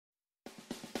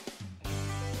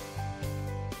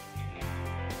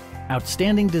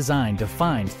Outstanding design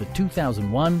defines the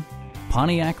 2001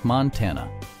 Pontiac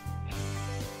Montana.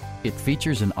 It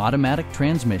features an automatic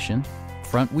transmission,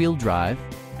 front-wheel drive,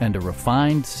 and a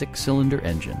refined 6-cylinder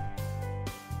engine.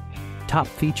 Top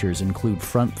features include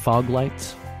front fog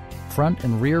lights, front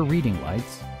and rear reading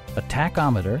lights, a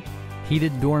tachometer,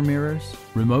 heated door mirrors,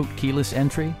 remote keyless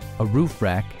entry, a roof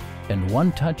rack, and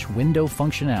one-touch window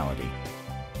functionality.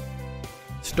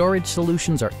 Storage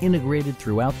solutions are integrated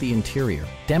throughout the interior,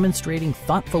 demonstrating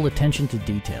thoughtful attention to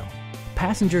detail.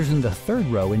 Passengers in the third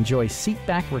row enjoy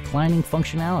seat-back reclining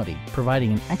functionality,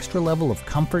 providing an extra level of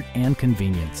comfort and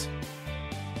convenience.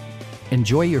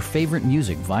 Enjoy your favorite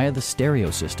music via the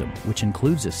stereo system, which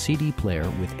includes a CD player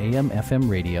with AM/FM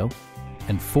radio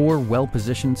and 4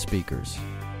 well-positioned speakers.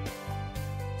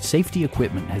 Safety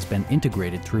equipment has been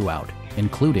integrated throughout,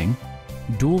 including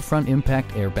dual front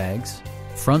impact airbags,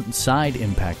 front and side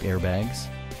impact airbags,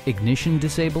 ignition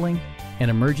disabling, an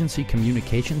emergency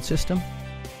communication system,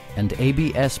 and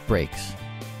ABS brakes.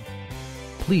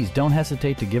 Please don't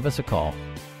hesitate to give us a call.